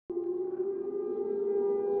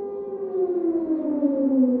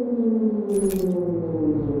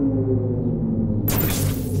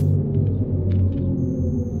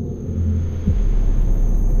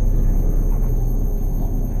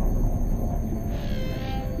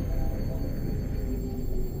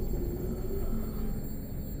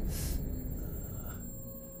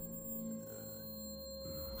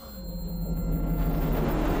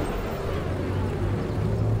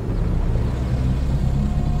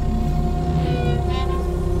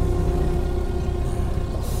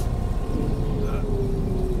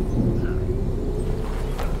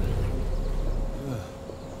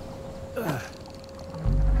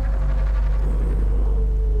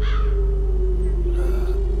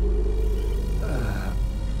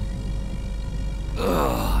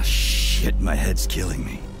My head's killing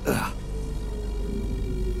me. Ugh.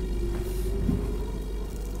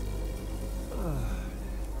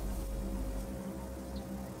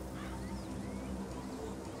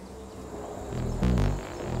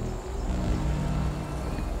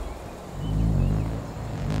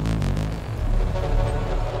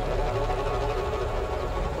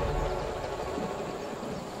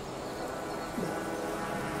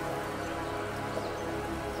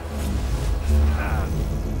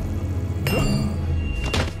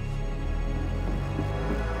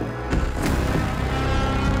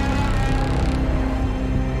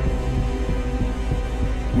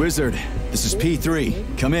 Wizard, this is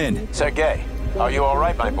P3. Come in. Sergei, are you all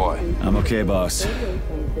right, my boy? I'm okay, boss.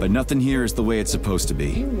 But nothing here is the way it's supposed to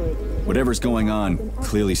be. Whatever's going on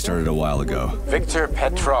clearly started a while ago. Viktor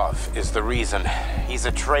Petrov is the reason. He's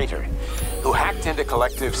a traitor who hacked into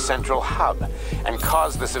Collective's central hub and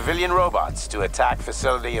caused the civilian robots to attack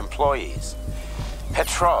facility employees.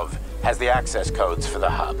 Petrov has the access codes for the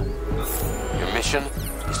hub. Your mission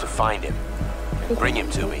is to find him and bring him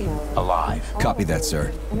to me alive. Copy that,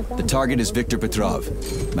 sir. The target is Viktor Petrov.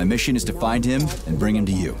 My mission is to find him and bring him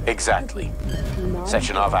to you. Exactly.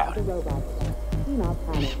 Sechenov out.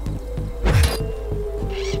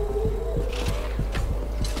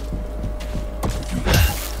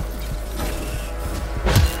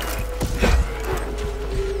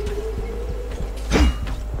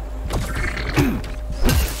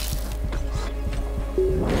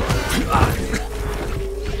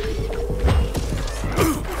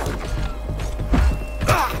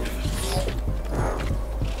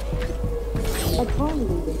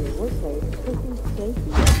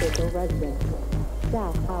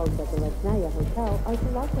 Staff housed at the Lesnaya Hotel are to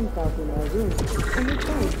lock themselves in their rooms and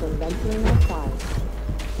refrain from venturing outside.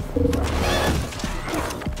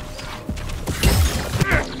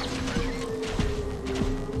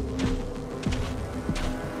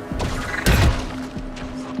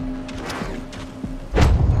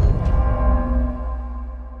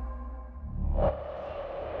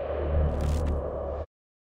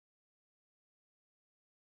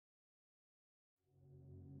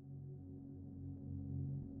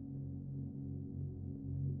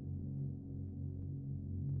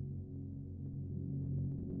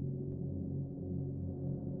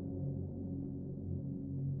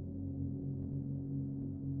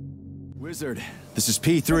 Wizard, this is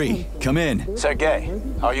P3. Come in. Sergei,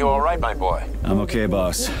 are you all right, my boy? I'm okay,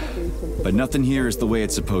 boss. But nothing here is the way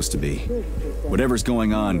it's supposed to be. Whatever's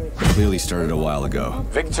going on clearly started a while ago.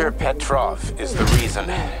 Viktor Petrov is the reason.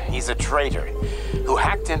 He's a traitor who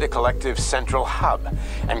hacked into Collective's central hub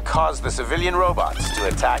and caused the civilian robots to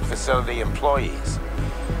attack facility employees.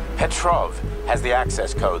 Petrov has the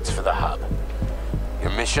access codes for the hub.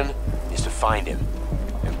 Your mission is to find him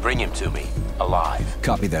and bring him to me alive.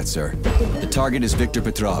 Copy that, sir. The target is Viktor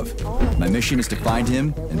Petrov. My mission is to find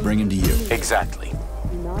him and bring him to you. Exactly.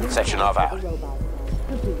 Sechenov out. Do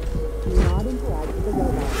not interact with the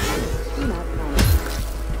robots. Do not panic.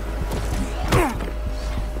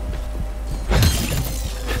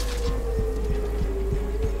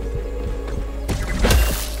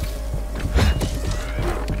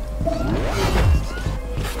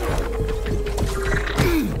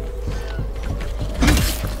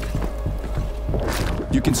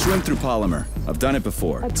 You can swim through polymer. I've done it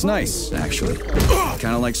before. It's nice, actually.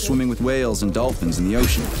 Kind of like swimming with whales and dolphins in the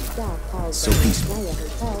ocean. So peaceful.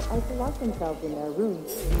 Hotel are to lock themselves in their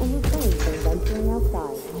rooms and refrain from venturing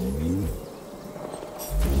outside.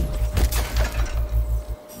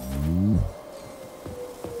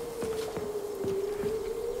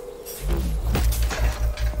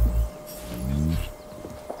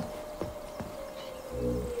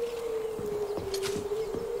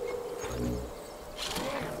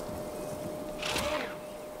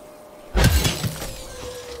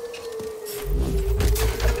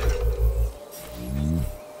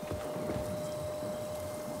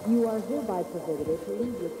 You are hereby prohibited to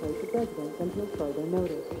leave your place of residence until further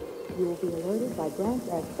notice. You will be alerted by Branch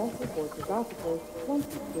F Special Forces officers once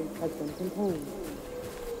the street has been contained.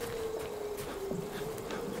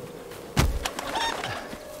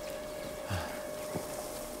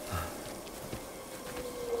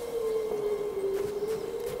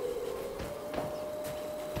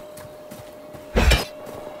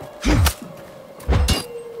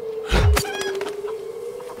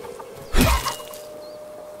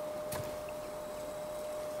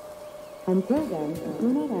 Until then, do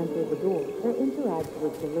not answer the door or interact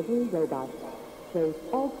with delivery robots. Close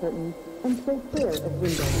all curtains and stay clear of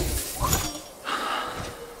windows.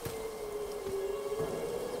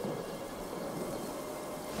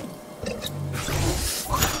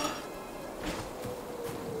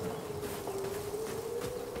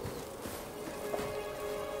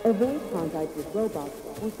 Avoid contact with robots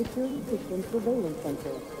or security system surveillance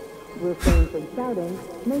sensors. Refrain from shouting,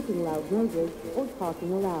 making loud noises, or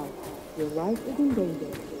talking aloud. Your life is in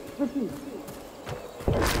danger. Repeat.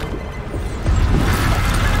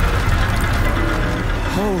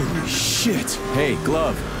 Holy shit! Hey,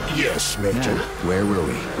 Glove. Yes, Major. Now, where were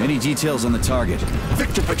we? Any details on the target?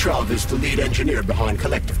 Victor Petrov is the lead engineer behind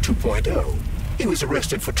Collective 2.0. He was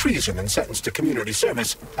arrested for treason and sentenced to community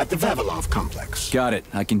service at the Vavilov complex. Got it.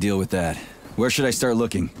 I can deal with that. Where should I start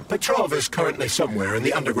looking? Petrov is currently somewhere in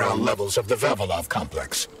the underground levels of the Vavilov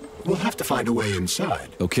complex. We'll have to find a way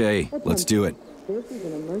inside. Okay, let's do it. This is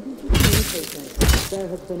an emergency communication. There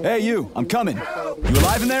has been a Hey, you! I'm coming! You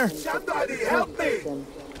alive in there? Somebody help me!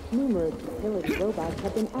 Numerous facility robots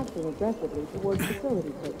have been acting aggressively towards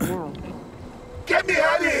facility personnel. Get me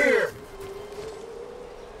out of here!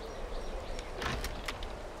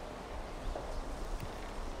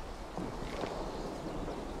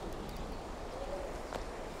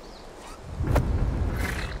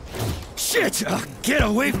 Shit! Get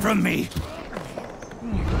away from me!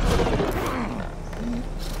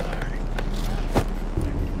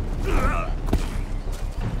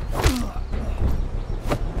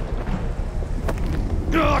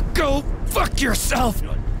 Go fuck yourself!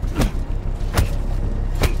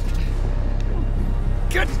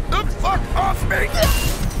 Get the fuck off me!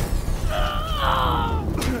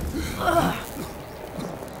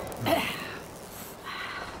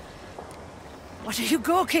 What are you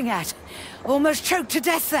gawking at? Almost choked to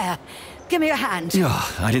death there. Give me a hand.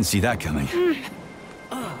 Oh, I didn't see that coming.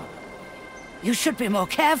 You should be more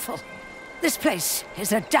careful. This place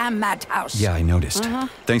is a damn madhouse. Yeah, I noticed.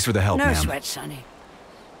 Thanks for the help, No ma'am. sweat, Sonny.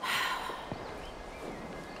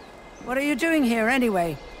 What are you doing here,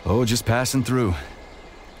 anyway? Oh, just passing through.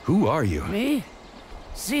 Who are you? Me?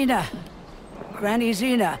 Xena. Granny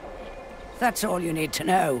Xena. That's all you need to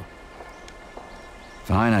know.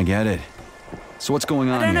 Fine, I get it. So what's going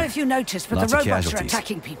on I don't know here? if you noticed, but Lots the of robots are casualties.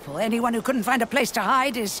 attacking people. Anyone who couldn't find a place to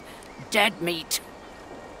hide is dead meat.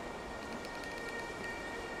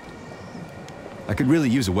 I could really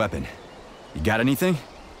use a weapon. You got anything?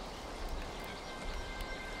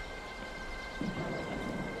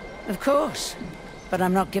 Of course. But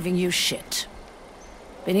I'm not giving you shit.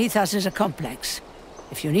 Beneath us is a complex.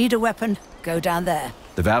 If you need a weapon, go down there.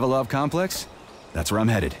 The Vavilov complex? That's where I'm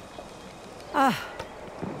headed.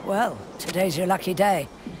 Well, today's your lucky day.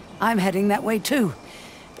 I'm heading that way too.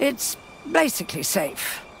 It's basically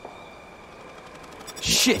safe.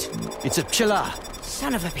 Shit! It's a Pchela!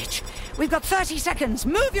 Son of a bitch. We've got 30 seconds.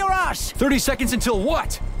 Move your ass! 30 seconds until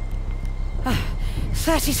what?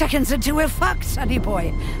 30 seconds until we're fucked, sonny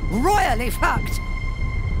boy. Royally fucked.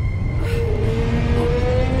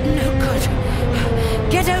 No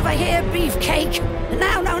good. Get over here, beefcake.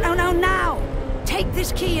 Now, now. Take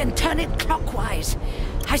this key and turn it clockwise.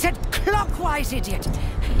 I said clockwise, idiot.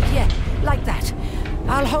 Yeah, like that.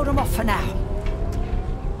 I'll hold them off for now.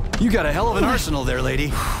 You got a hell of an arsenal there, lady.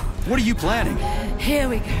 What are you planning? Here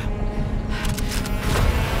we go.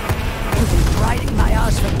 You've been riding my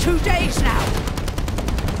ass for 2 days now.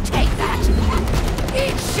 Take that.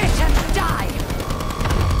 Eat shit and die.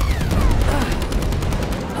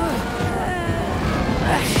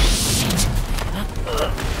 Shit.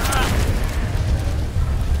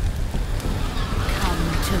 Come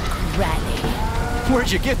to Granny.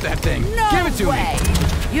 Where'd you get that thing? No Give it to way.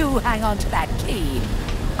 me! You hang on to that key.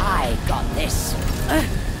 I got this.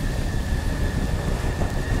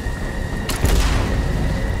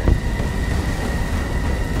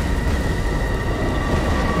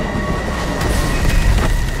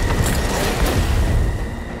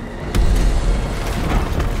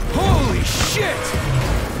 Holy shit!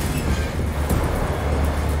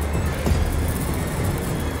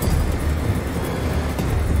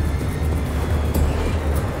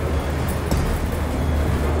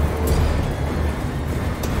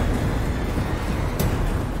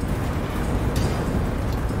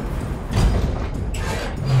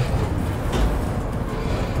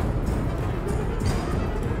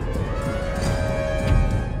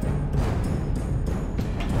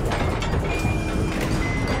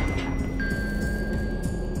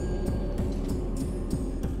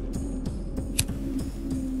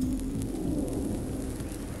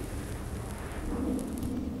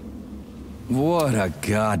 What a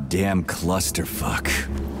goddamn clusterfuck.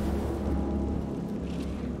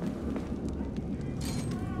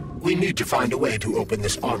 We need to find a way to open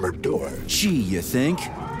this armored door. Gee, you think?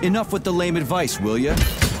 Enough with the lame advice, will ya?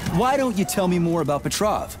 Why don't you tell me more about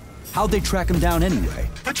Petrov? How'd they track him down anyway?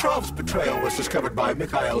 Petrov's betrayal was discovered by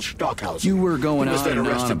Mikhail Stockhausen. You were going He was on then and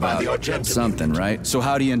on arrested by the about Argentum something, unit. right? So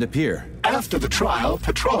how'd he end up here? After the trial,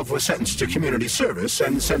 Petrov was sentenced to community service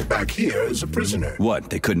and sent back here as a prisoner. What,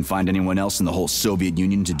 they couldn't find anyone else in the whole Soviet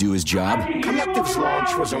Union to do his job? Collective's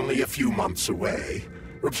launch was only a few months away.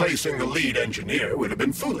 Replacing the lead engineer would have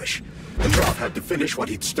been foolish. Petrov had to finish what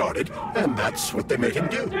he'd started, and that's what they made him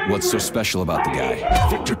do. What's so special about the guy?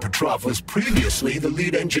 Viktor Petrov was previously the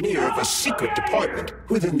lead engineer of a secret department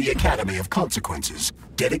within the Academy of Consequences,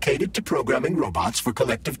 dedicated to programming robots for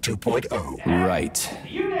Collective 2.0. Right.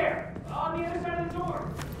 You there! On the other side of the door!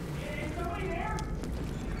 Is somebody there?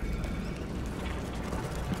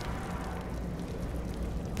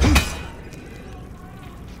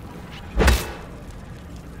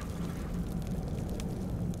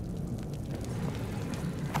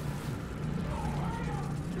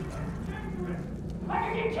 I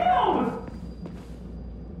could get killed!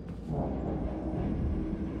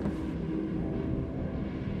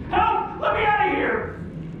 Help! Let me out of here!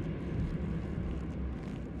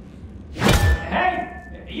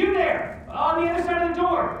 Hey! You there! On the other side of the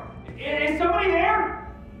door! Is somebody there?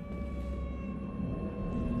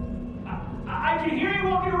 I can hear you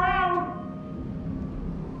walking around!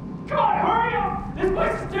 Come on, hurry up! This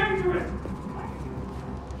place is dangerous!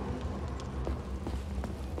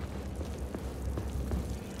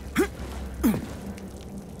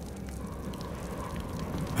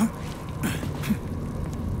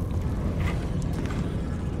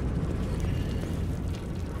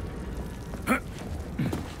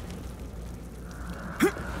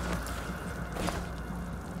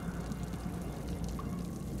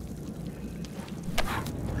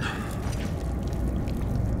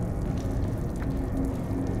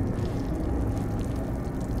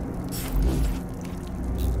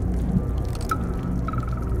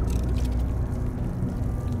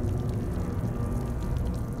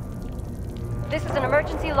 This is an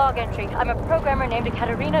emergency log entry. I'm a programmer named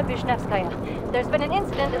Katerina Vishnevskaya. There's been an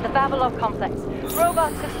incident at the Vavilov complex.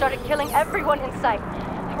 Robots have started killing everyone in sight.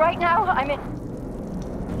 Right now, I'm in...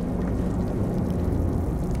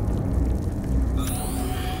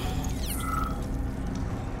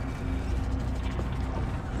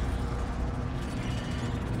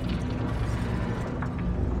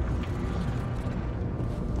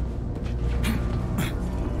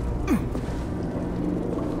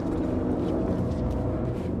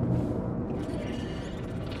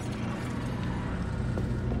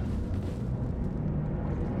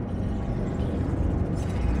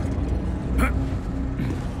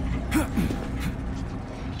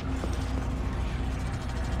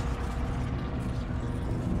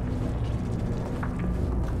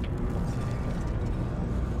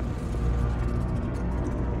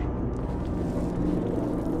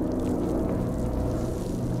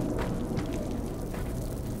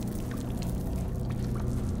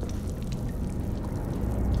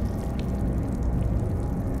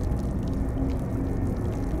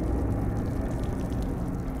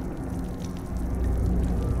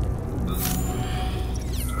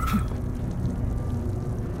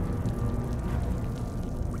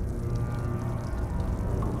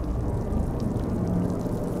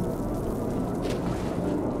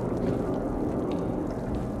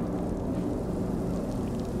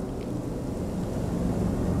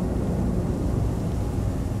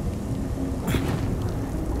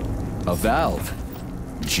 A valve.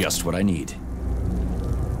 Just what I need.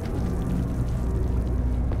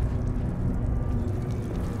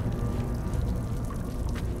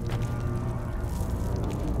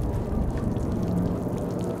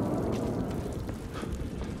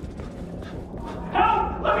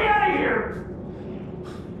 Help! Let me out of here!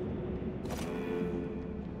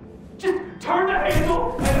 Just turn the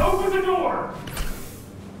handle and open the door!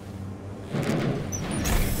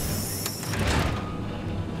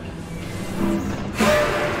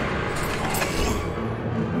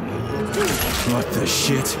 What the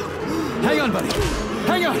shit? Hang on, buddy!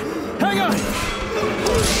 Hang on! Hang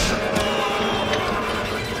on!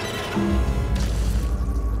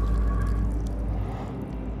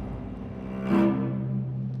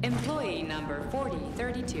 Employee number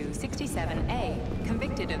 403267A,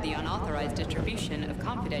 convicted of the unauthorized distribution of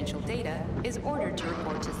confidential data, is ordered to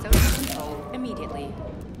report to social control immediately.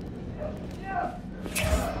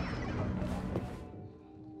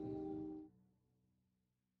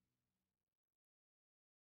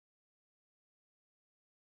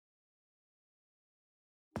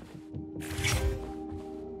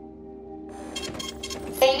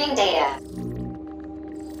 Saving data.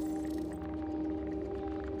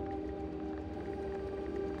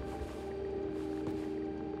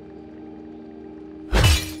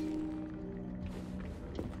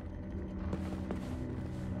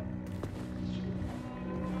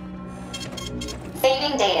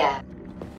 Saving data.